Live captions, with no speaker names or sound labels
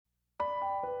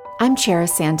I'm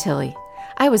Cheris Santilli.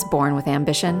 I was born with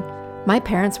ambition. My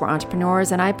parents were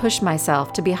entrepreneurs, and I pushed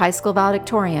myself to be high school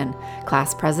valedictorian,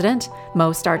 class president,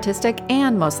 most artistic,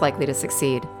 and most likely to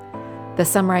succeed. The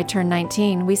summer I turned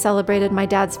 19, we celebrated my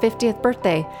dad's 50th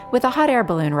birthday with a hot air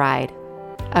balloon ride.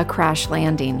 A crash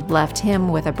landing left him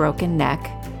with a broken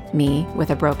neck, me with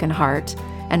a broken heart,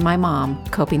 and my mom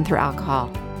coping through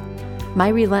alcohol. My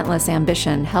relentless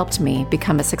ambition helped me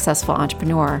become a successful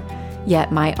entrepreneur,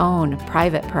 yet my own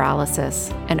private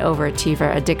paralysis and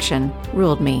overachiever addiction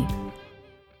ruled me.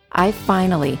 I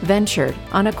finally ventured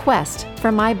on a quest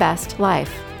for my best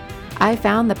life. I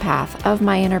found the path of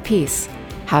my inner peace,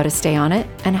 how to stay on it,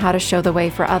 and how to show the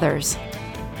way for others.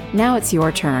 Now it's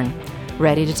your turn.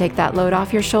 Ready to take that load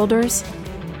off your shoulders?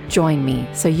 Join me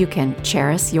so you can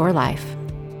cherish your life.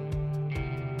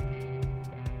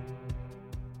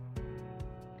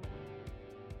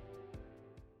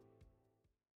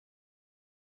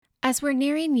 As we're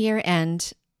nearing year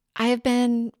end, I have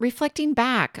been reflecting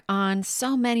back on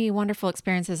so many wonderful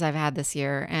experiences I've had this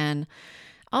year and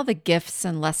all the gifts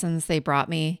and lessons they brought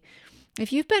me.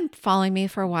 If you've been following me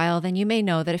for a while, then you may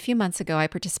know that a few months ago I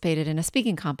participated in a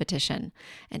speaking competition.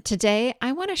 And today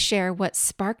I want to share what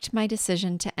sparked my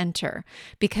decision to enter,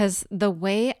 because the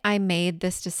way I made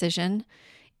this decision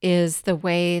is the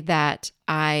way that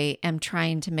I am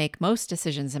trying to make most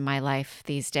decisions in my life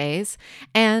these days,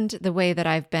 and the way that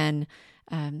I've been,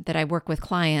 that I work with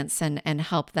clients and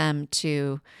help them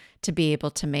to be able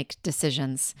to make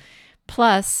decisions.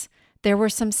 Plus, there were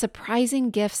some surprising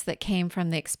gifts that came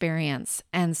from the experience.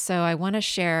 And so I want to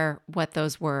share what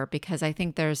those were, because I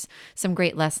think there's some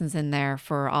great lessons in there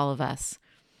for all of us.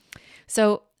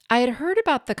 So I had heard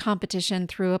about the competition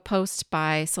through a post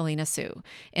by Selena Sue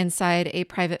inside a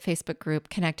private Facebook group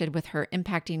connected with her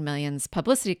Impacting Millions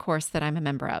publicity course that I'm a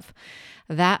member of.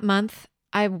 That month,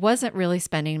 I wasn't really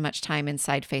spending much time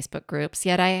inside Facebook groups,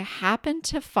 yet I happened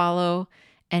to follow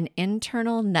an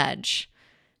internal nudge,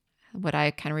 what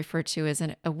I kind of refer to as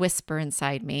a whisper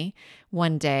inside me,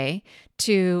 one day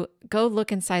to go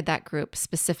look inside that group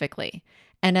specifically.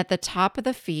 And at the top of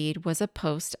the feed was a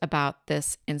post about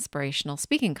this inspirational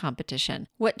speaking competition.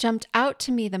 What jumped out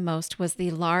to me the most was the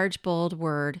large, bold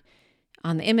word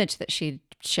on the image that she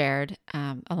shared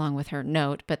along with her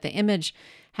note. But the image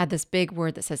had this big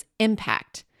word that says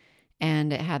impact.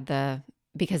 And it had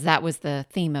because that was the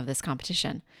theme of this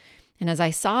competition. And as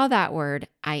I saw that word,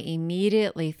 I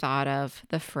immediately thought of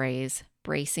the phrase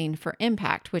bracing for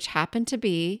impact, which happened to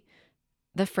be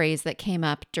the phrase that came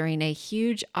up during a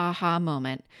huge aha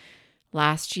moment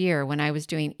last year when I was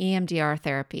doing EMDR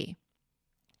therapy.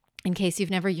 In case you've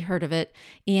never heard of it,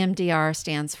 EMDR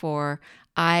stands for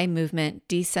Eye Movement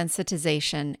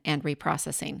Desensitization and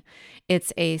Reprocessing.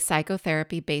 It's a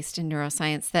psychotherapy based in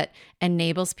neuroscience that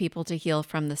enables people to heal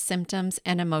from the symptoms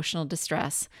and emotional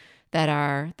distress that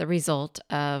are the result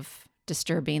of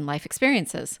disturbing life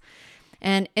experiences.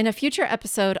 And in a future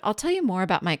episode, I'll tell you more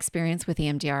about my experience with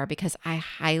EMDR because I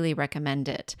highly recommend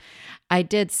it. I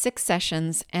did 6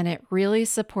 sessions and it really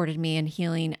supported me in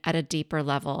healing at a deeper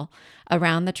level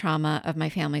around the trauma of my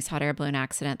family's hot air balloon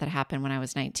accident that happened when I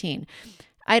was 19.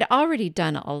 I'd already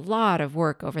done a lot of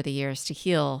work over the years to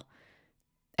heal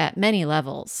at many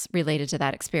levels related to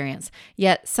that experience.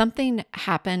 Yet something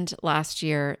happened last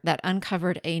year that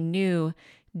uncovered a new,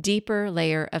 deeper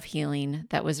layer of healing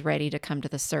that was ready to come to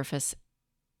the surface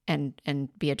and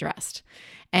be addressed.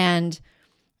 And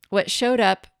what showed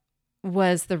up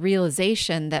was the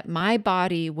realization that my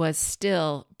body was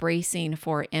still bracing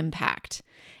for impact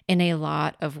in a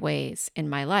lot of ways in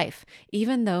my life,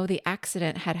 even though the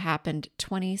accident had happened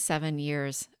 27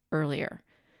 years earlier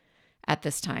at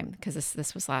this time, because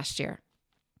this was last year.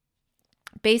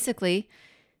 Basically,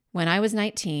 when I was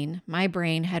 19, my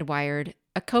brain had wired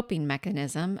a coping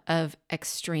mechanism of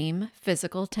extreme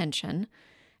physical tension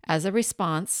as a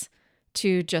response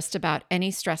to just about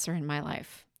any stressor in my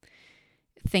life,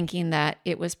 thinking that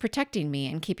it was protecting me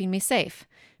and keeping me safe,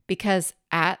 because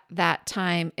at that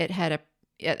time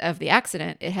of the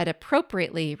accident, it had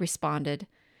appropriately responded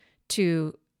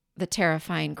to the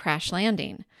terrifying crash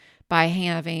landing by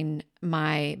having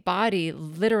my body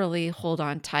literally hold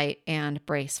on tight and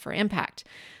brace for impact.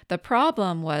 The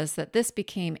problem was that this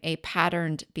became a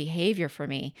patterned behavior for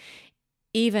me,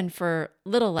 even for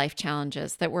little life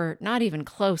challenges that were not even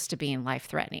close to being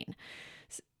life-threatening.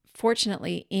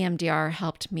 Fortunately, EMDR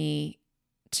helped me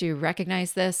to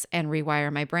recognize this and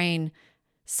rewire my brain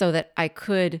so that I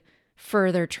could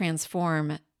further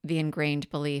transform the ingrained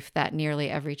belief that nearly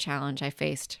every challenge I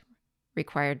faced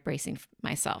required bracing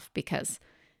myself, because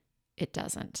it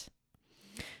doesn't.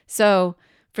 So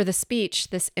For the speech,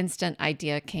 this instant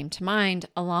idea came to mind,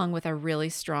 along with a really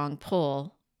strong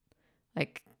pull,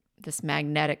 like this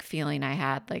magnetic feeling I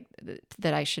had, like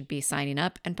that I should be signing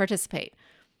up and participate.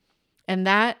 And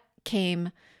that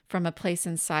came from a place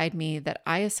inside me that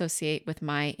I associate with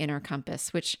my inner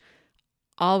compass, which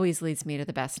always leads me to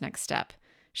the best next step.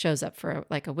 Shows up for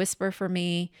like a whisper for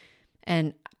me.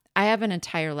 And I have an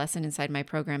entire lesson inside my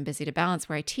program, Busy to Balance,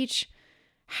 where I teach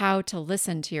how to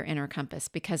listen to your inner compass,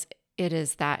 because it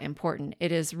is that important.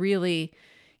 It is really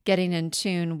getting in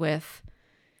tune with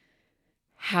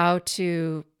how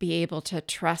to be able to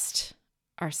trust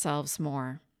ourselves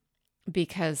more,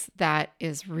 because that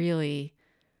is really,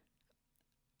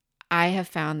 I have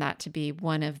found that to be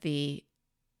one of the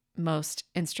most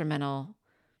instrumental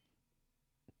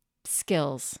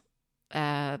skills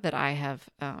that I have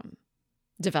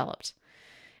developed.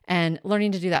 And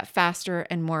learning to do that faster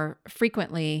and more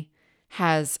frequently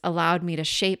has allowed me to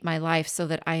shape my life so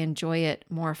that I enjoy it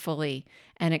more fully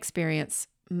and experience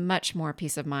much more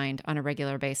peace of mind on a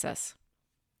regular basis.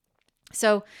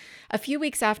 So a few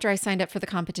weeks after I signed up for the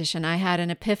competition, I had an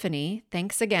epiphany,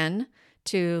 thanks again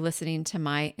to listening to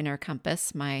my inner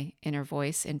compass, my inner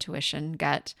voice, intuition,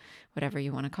 gut, whatever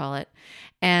you want to call it.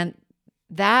 And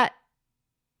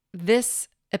this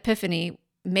epiphany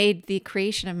made the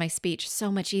creation of my speech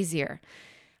so much easier.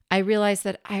 I realized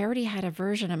that I already had a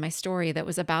version of my story that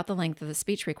was about the length of the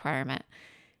speech requirement,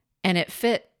 and it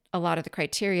fit a lot of the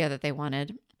criteria that they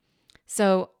wanted.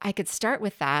 So I could start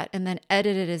with that and then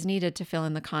edit it as needed to fill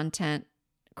in the content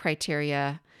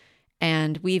criteria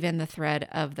and weave in the thread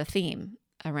of the theme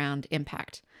around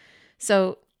impact.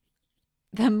 So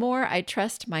the more I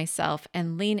trust myself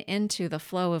and lean into the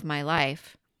flow of my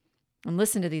life and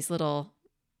listen to these little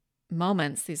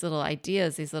moments, these little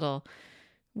ideas, these little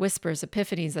whispers,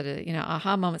 epiphanies,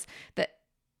 aha moments, that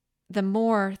the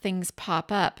more things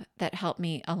pop up that help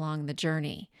me along the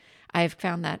journey. I've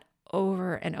found that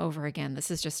over and over again.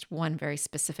 This is just one very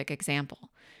specific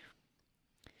example.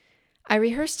 I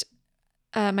rehearsed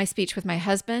my speech with my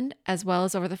husband as well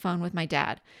as over the phone with my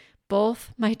dad.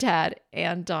 Both my dad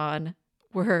and Don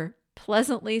were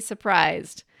pleasantly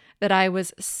surprised that I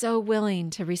was so willing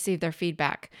to receive their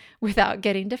feedback without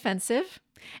getting defensive,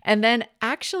 and then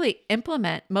actually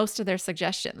implement most of their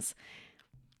suggestions.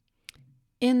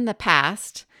 In the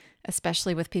past,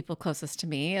 especially with people closest to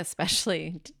me,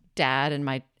 especially Dad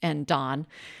and Don,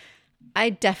 I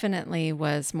definitely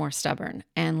was more stubborn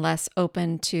and less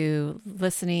open to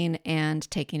listening and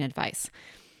taking advice.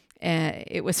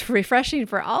 It was refreshing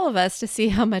for all of us to see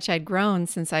how much I'd grown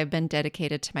since I've been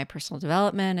dedicated to my personal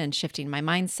development and shifting my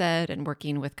mindset and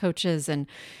working with coaches and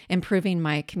improving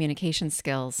my communication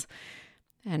skills.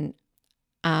 And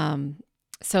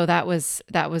so that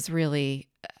was really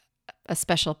a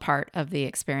special part of the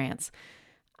experience.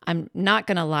 I'm not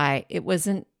going to lie, it was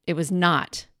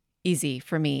not easy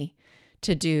for me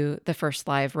to do the first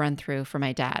live run through for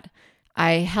my dad.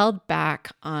 I held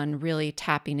back on really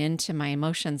tapping into my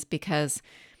emotions because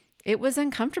it was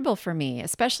uncomfortable for me,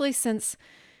 especially since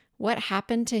what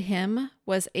happened to him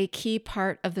was a key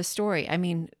part of the story. I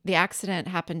mean, the accident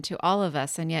happened to all of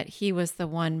us, and yet he was the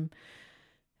one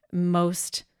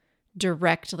most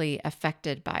directly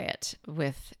affected by it,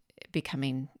 with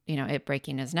becoming, it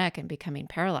breaking his neck and becoming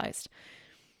paralyzed.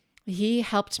 He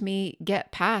helped me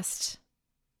get past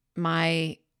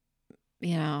my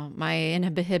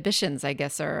inhibitions, I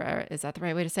guess, or is that the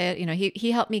right way to say it?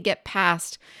 He helped me get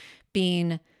past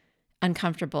being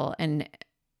uncomfortable and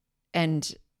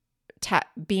encouraged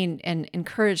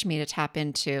me to tap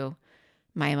into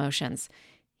my emotions.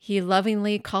 He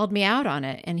lovingly called me out on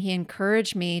it, and he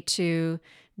encouraged me to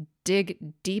dig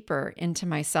deeper into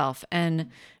myself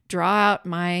and draw out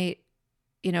my,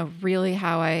 really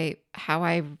how I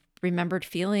remembered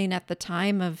feeling at the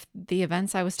time of the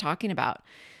events I was talking about.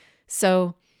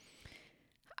 So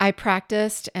I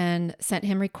practiced and sent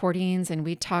him recordings, and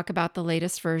we'd talk about the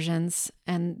latest versions,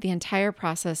 and the entire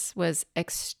process was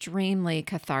extremely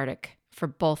cathartic for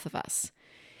both of us.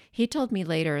 He told me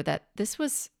later that this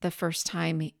was the first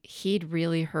time he'd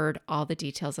really heard all the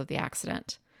details of the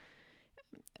accident.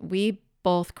 We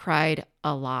both cried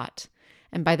a lot.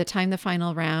 And by the time the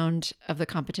final round of the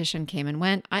competition came and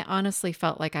went, I honestly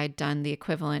felt like I'd done the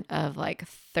equivalent of like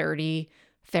 30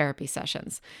 therapy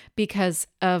sessions because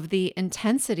of the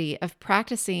intensity of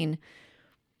practicing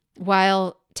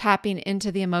while tapping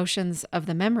into the emotions of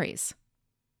the memories.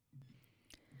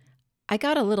 I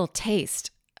got a little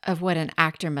taste of what an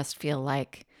actor must feel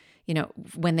like,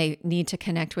 when they need to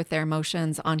connect with their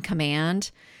emotions on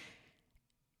command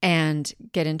and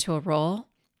get into a role.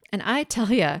 And I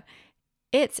tell you,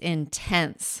 it's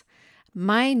intense.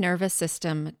 My nervous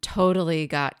system totally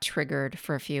got triggered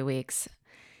for a few weeks.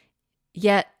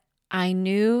 Yet I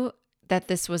knew that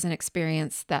this was an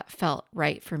experience that felt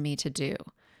right for me to do.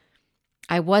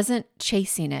 I wasn't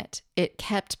chasing it. It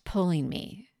kept pulling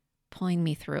me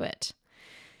through it.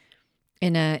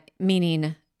 In a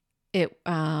meaning it,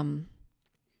 I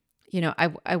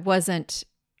wasn't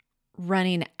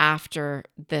running after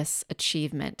this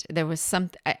achievement. There was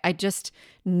I just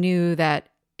knew that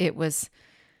it was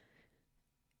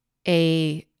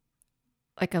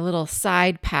like a little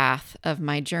side path of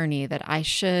my journey that I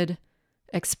should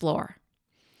explore.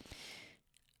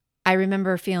 I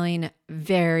remember feeling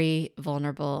very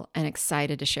vulnerable and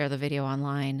excited to share the video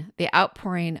online. The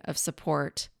outpouring of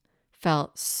support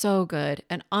felt so good,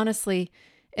 and honestly,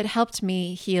 it helped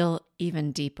me heal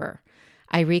even deeper.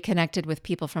 I reconnected with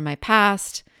people from my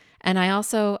past, and I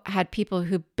also had people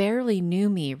who barely knew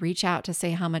me reach out to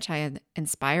say how much I had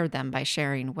inspired them by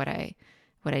sharing what I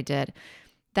did.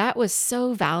 That was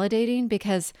so validating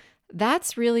because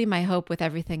that's really my hope with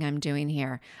everything I'm doing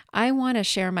here. I want to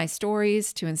share my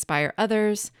stories to inspire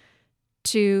others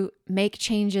to make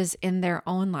changes in their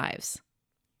own lives.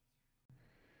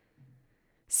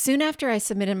 Soon after I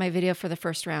submitted my video for the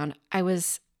first round, I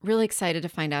was really excited to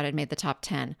find out I'd made the top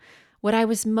 10. What I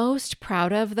was most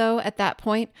proud of, though, at that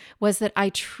point was that I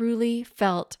truly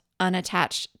felt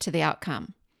unattached to the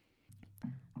outcome.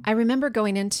 I remember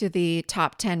going into the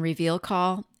top 10 reveal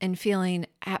call and feeling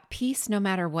at peace no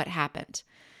matter what happened.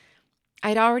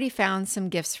 I'd already found some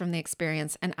gifts from the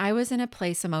experience, and I was in a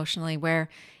place emotionally where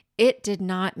it did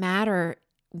not matter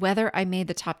whether I made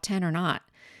the top 10 or not.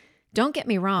 Don't get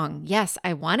me wrong. Yes,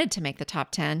 I wanted to make the top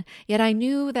 10, yet I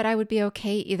knew that I would be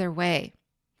okay either way.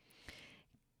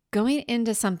 Going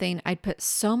into something I'd put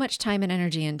so much time and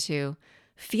energy into,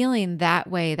 feeling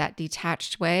that way, that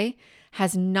detached way,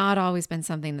 has not always been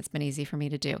something that's been easy for me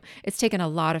to do. It's taken a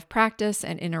lot of practice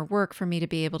and inner work for me to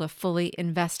be able to fully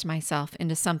invest myself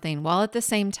into something while at the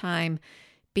same time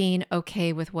being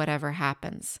okay with whatever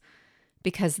happens,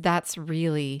 because that's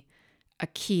really a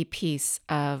key piece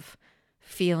of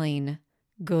feeling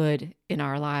good in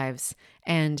our lives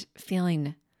and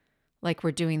feeling like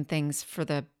we're doing things for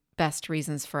the best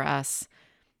reasons for us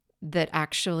that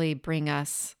actually bring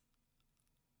us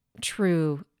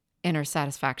true inner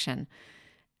satisfaction.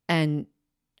 And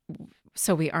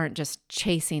so we aren't just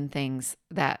chasing things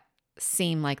that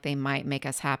seem like they might make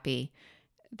us happy,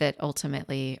 that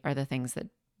ultimately are the things that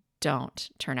don't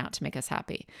turn out to make us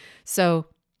happy. So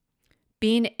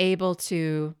being able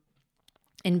to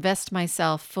invest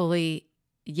myself fully,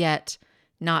 yet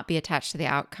not be attached to the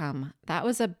outcome, that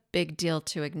was a big deal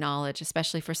to acknowledge,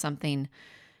 especially for something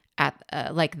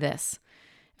like this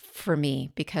for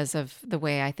me, because of the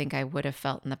way I think I would have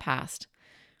felt in the past.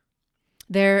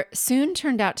 There soon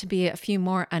turned out to be a few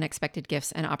more unexpected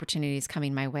gifts and opportunities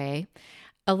coming my way.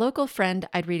 A local friend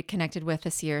I'd reconnected with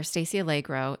this year, Stacey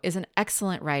Allegro, is an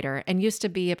excellent writer and used to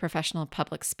be a professional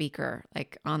public speaker,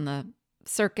 like on the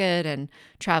circuit and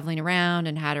traveling around,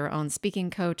 and had her own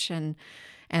speaking coach and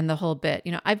the whole bit.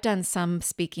 You know, I've done some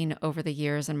speaking over the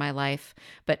years in my life,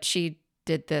 but she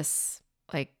did this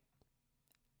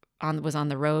was on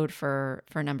the road for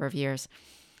a number of years.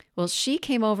 Well, she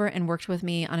came over and worked with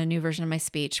me on a new version of my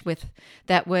speech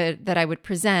that I would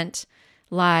present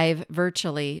live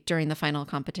virtually during the final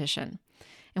competition.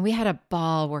 And we had a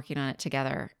ball working on it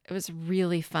together. It was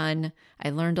really fun.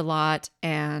 I learned a lot,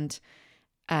 and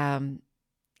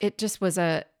it just was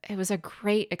a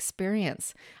great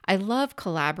experience. I love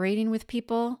collaborating with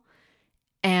people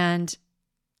and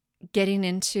getting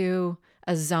into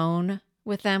a zone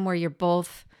with them where you're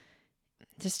both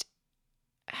just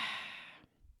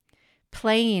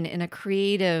playing in a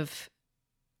creative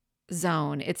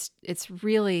zone. It's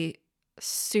really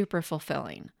super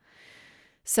fulfilling.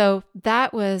 So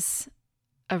that was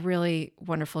a really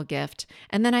wonderful gift.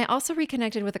 And then I also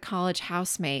reconnected with a college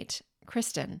housemate,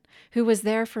 Kristen, who was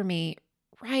there for me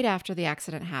right after the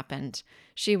accident happened.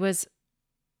 She was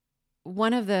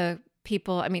one of the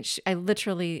people, I mean,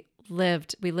 we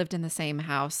lived in the same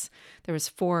house. There was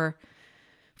four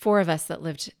of us that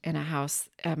lived in a house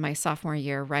my sophomore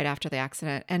year right after the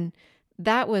accident. And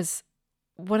that was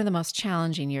one of the most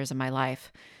challenging years of my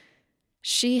life.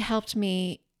 She helped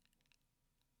me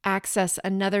access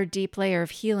another deep layer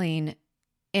of healing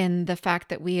in the fact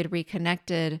that we had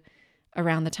reconnected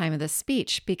around the time of the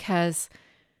speech, because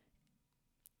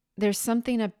there's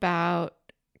something about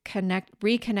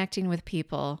reconnecting with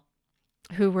people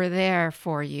who were there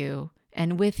for you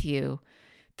and with you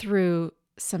through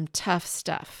some tough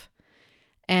stuff.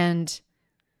 And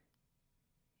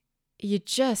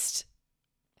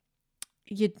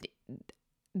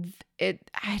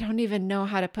I don't even know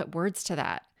how to put words to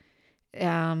that.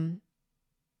 Um,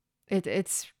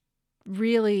 it's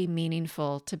really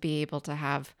meaningful to be able to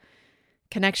have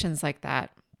connections like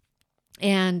that.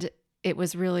 And it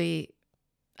was really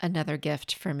another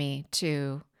gift for me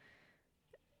to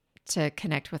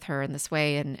connect with her in this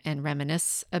way and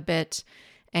reminisce a bit.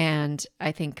 And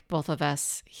I think both of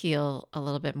us heal a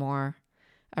little bit more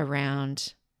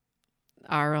around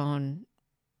our own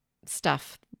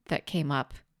stuff that came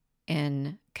up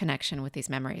in connection with these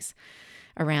memories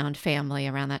around family,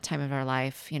 around that time of our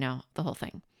life, the whole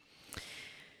thing.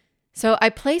 So I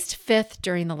placed 5th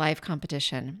during the live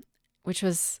competition, which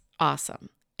was awesome.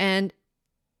 And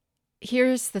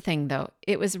here's the thing though,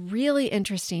 it was really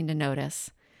interesting to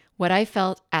notice what I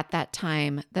felt at that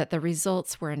time that the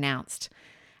results were announced.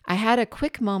 I had a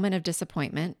quick moment of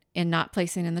disappointment in not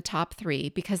placing in the top 3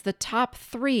 because the top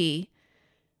 3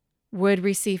 would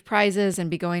receive prizes and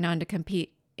be going on to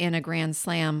compete in a Grand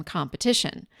Slam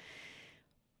competition.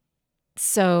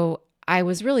 So I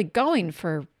was really going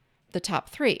for the top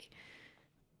 3.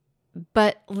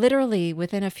 But literally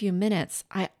within a few minutes,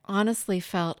 I honestly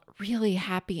felt really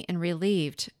happy and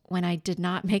relieved when I did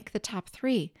not make the top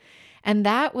 3. And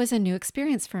that was a new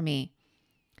experience for me,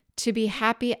 to be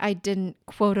happy I didn't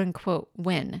quote unquote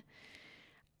win.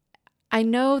 I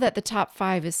know that the top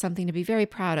 5 is something to be very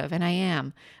proud of, and I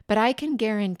am, but I can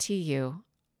guarantee you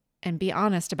and be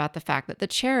honest about the fact that the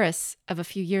Cheris of a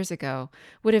few years ago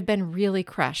would have been really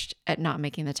crushed at not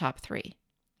making the top 3.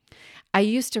 I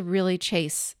used to really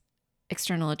chase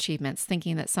external achievements,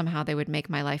 thinking that somehow they would make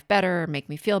my life better or make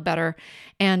me feel better.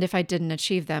 And if I didn't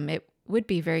achieve them, it would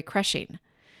be very crushing.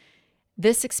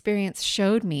 This experience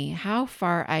showed me how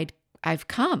far I've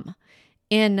come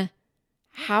in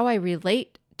how I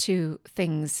relate to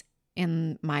things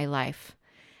in my life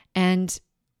and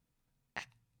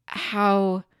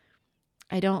how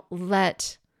I don't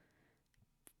let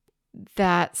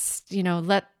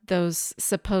let those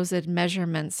supposed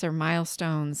measurements or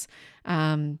milestones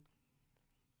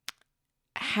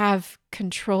have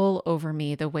control over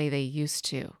me the way they used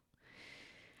to.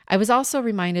 I was also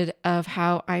reminded of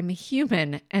how I'm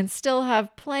human and still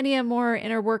have plenty of more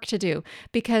inner work to do,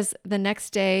 because the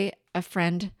next day a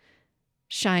friend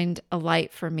shined a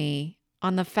light for me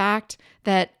on the fact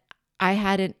that I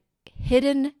had a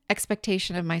hidden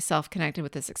expectation of myself connected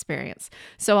with this experience.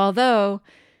 So although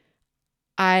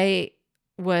I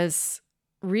was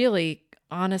really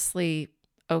honestly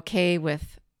okay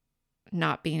with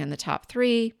not being in the top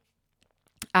 3,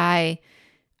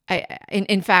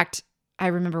 in fact, I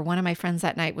remember one of my friends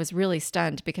that night was really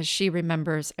stunned because she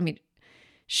remembers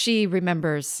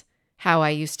how I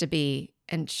used to be.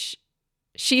 And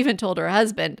she even told her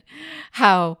husband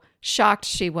how shocked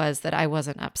she was that I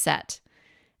wasn't upset.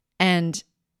 And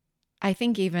I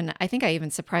think I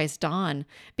even surprised Dawn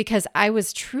because I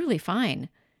was truly fine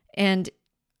and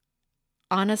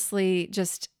honestly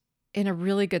just in a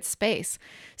really good space.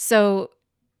 So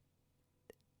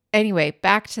anyway,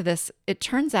 back to this. It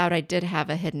turns out I did have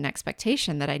a hidden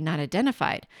expectation that I'd not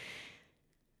identified.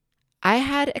 I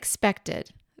had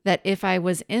expected that if I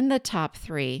was in the top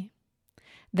 3,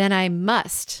 then I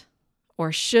must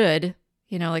or should,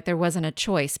 like there wasn't a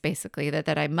choice basically,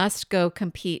 that I must go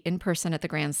compete in person at the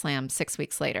Grand Slam 6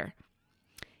 weeks later.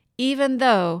 Even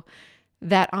though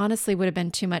that honestly would have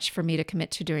been too much for me to commit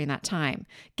to during that time,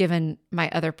 given my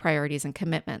other priorities and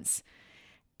commitments.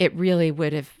 It really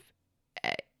would have,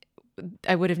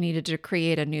 I would have needed to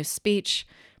create a new speech,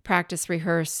 practice,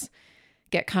 rehearse,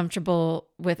 get comfortable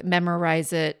with,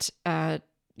 memorize it,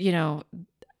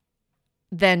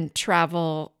 then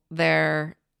travel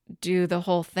there, do the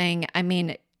whole thing. I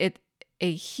mean, it's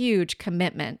a huge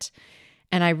commitment.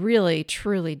 And I really,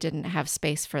 truly didn't have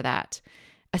space for that,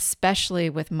 especially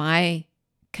with my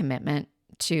commitment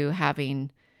to having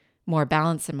more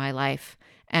balance in my life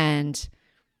and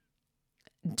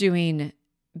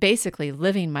basically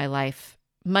living my life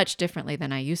much differently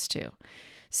than I used to.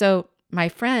 So my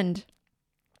friend,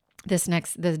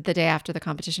 the day after the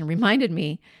competition, reminded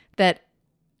me that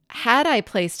had I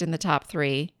placed in the top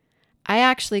 3, I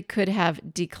actually could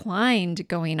have declined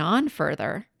going on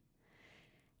further.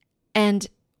 And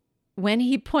when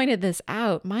he pointed this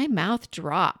out, my mouth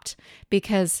dropped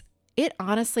because it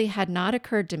honestly had not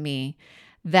occurred to me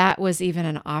that was even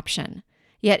an option.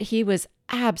 Yet he was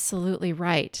absolutely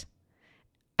right.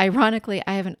 Ironically,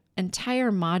 I have an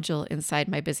entire module inside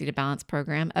my Busy to Balance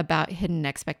program about hidden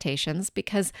expectations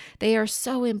because they are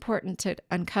so important to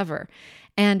uncover.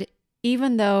 And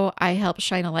even though I help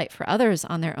shine a light for others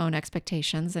on their own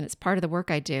expectations, and it's part of the work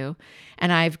I do,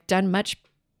 and I've done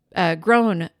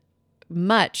grown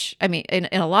in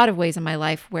a lot of ways in my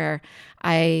life where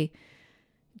I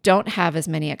don't have as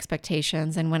many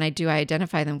expectations. And when I do, I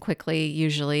identify them quickly,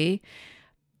 usually.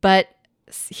 But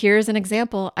here's an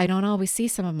example. I don't always see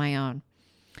some of my own.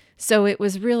 So it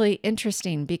was really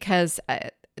interesting because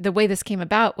the way this came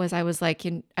about was I was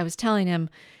telling him,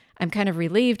 I'm kind of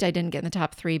relieved I didn't get in the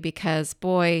top 3 because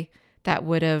boy, that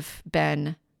would have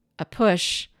been a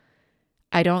push.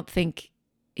 I don't think,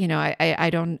 I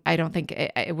don't think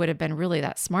it would have been really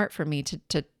that smart for me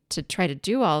to try to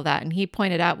do all that. And he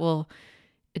pointed out, well,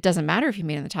 it doesn't matter if you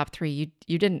made in the top 3.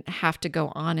 You didn't have to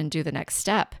go on and do the next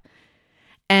step.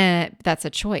 And that's a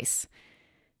choice.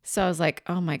 So I was like,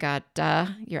 oh my God, duh,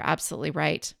 you're absolutely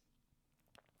right.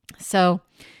 So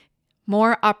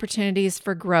more opportunities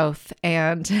for growth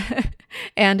and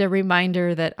and a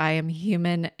reminder that I am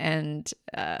human and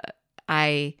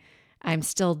I'm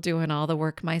still doing all the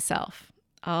work myself.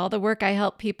 All the work I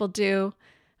help people do,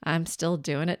 I'm still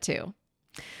doing it too.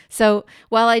 So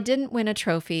while I didn't win a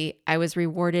trophy, I was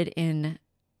rewarded in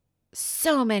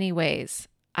so many ways.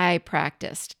 I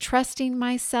practiced trusting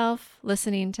myself,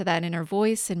 listening to that inner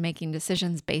voice and making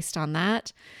decisions based on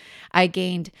that. I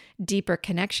gained deeper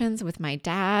connections with my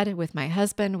dad, with my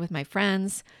husband, with my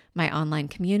friends, my online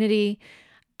community.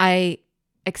 I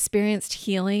experienced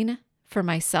healing for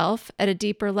myself at a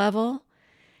deeper level.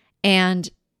 And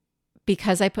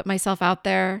because I put myself out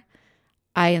there,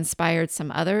 I inspired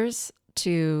some others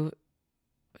to,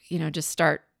 just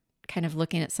start kind of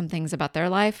looking at some things about their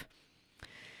life.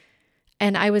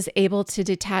 And I was able to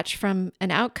detach from an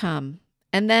outcome.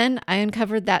 And then I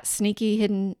uncovered that sneaky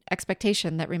hidden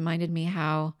expectation that reminded me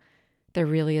how there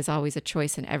really is always a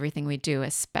choice in everything we do,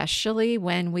 especially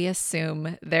when we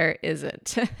assume there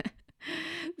isn't.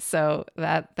 So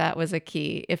that was a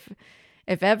key. If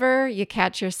ever you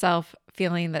catch yourself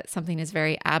feeling that something is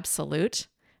very absolute,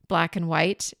 black and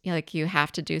white, like you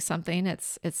have to do something,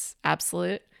 it's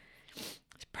absolute,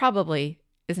 probably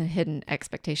is a hidden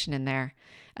expectation in there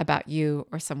about you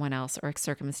or someone else or a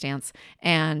circumstance.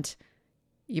 And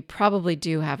you probably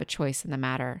do have a choice in the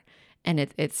matter. And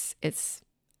it's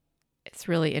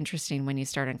really interesting when you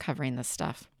start uncovering this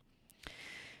stuff.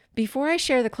 Before I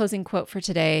share the closing quote for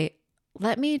today,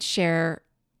 let me share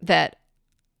that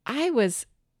I was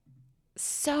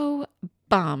so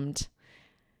bummed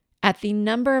at the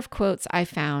number of quotes I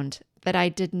found that I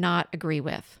did not agree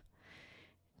with.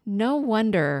 No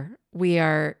wonder we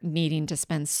are needing to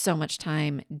spend so much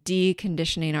time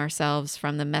deconditioning ourselves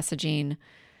from the messaging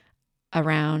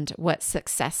around what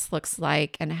success looks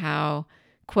like and how,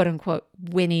 quote unquote,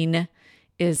 winning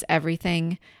is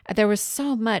everything. There was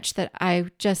so much that I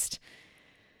just,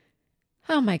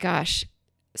 oh my gosh,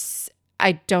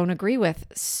 I don't agree with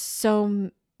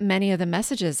so many of the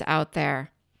messages out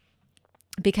there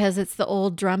because it's the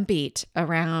old drumbeat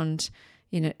around,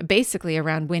 basically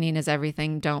around winning is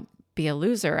everything. Don't be a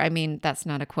loser. I mean, that's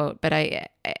not a quote, but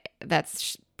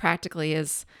that's practically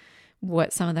is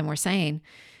what some of them were saying.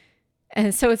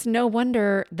 And so it's no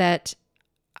wonder that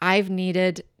I've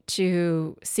needed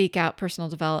to seek out personal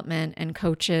development and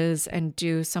coaches and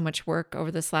do so much work over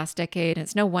this last decade. And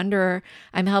it's no wonder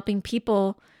I'm helping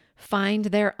people find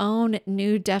their own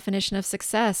new definition of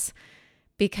success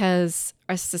because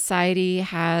our society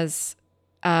has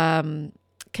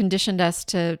conditioned us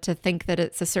to think that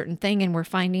it's a certain thing, and we're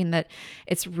finding that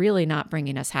it's really not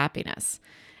bringing us happiness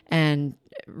and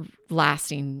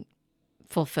lasting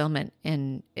fulfillment,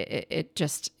 and it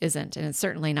just isn't, and it's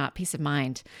certainly not peace of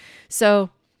mind.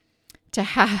 So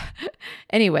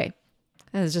anyway,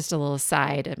 that was just a little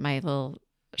aside at my little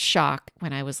shock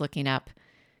when I was looking up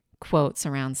quotes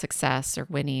around success or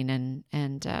winning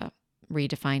and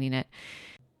redefining it.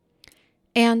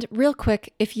 And real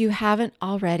quick, if you haven't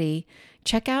already,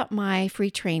 check out my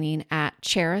free training at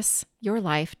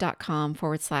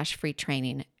cherishyourlife.com/free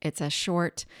training. It's a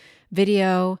short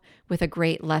video with a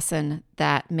great lesson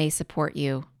that may support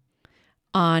you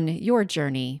on your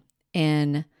journey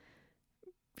in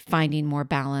finding more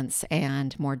balance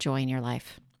and more joy in your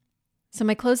life. So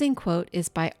my closing quote is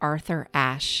by Arthur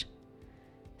Ashe.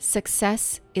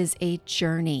 Success is a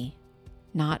journey,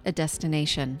 not a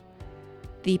destination.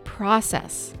 The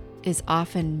process is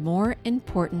often more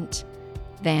important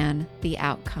than the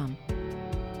outcome.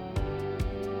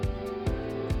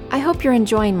 I hope you're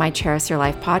enjoying my Cherish Your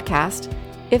Life podcast.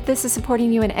 If this is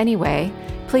supporting you in any way,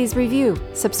 please review,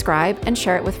 subscribe, and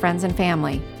share it with friends and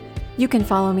family. You can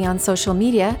follow me on social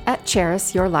media at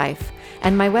Cherish Your Life,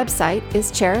 and my website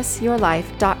is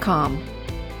cherishyourlife.com.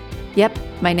 Yep,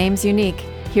 my name's unique.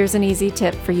 Here's an easy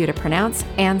tip for you to pronounce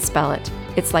and spell it.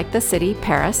 It's like the city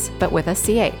Paris, but with a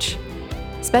CH.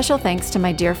 Special thanks to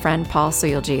my dear friend Paul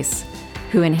Suyelgis.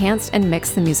 who enhanced and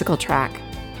mixed the musical track.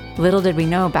 Little did we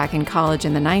know back in college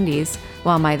in the 90s,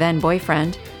 while my then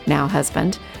boyfriend, now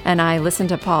husband, and I listened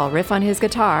to Paul riff on his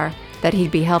guitar, that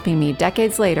he'd be helping me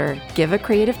decades later give a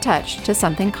creative touch to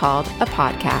something called a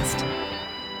podcast.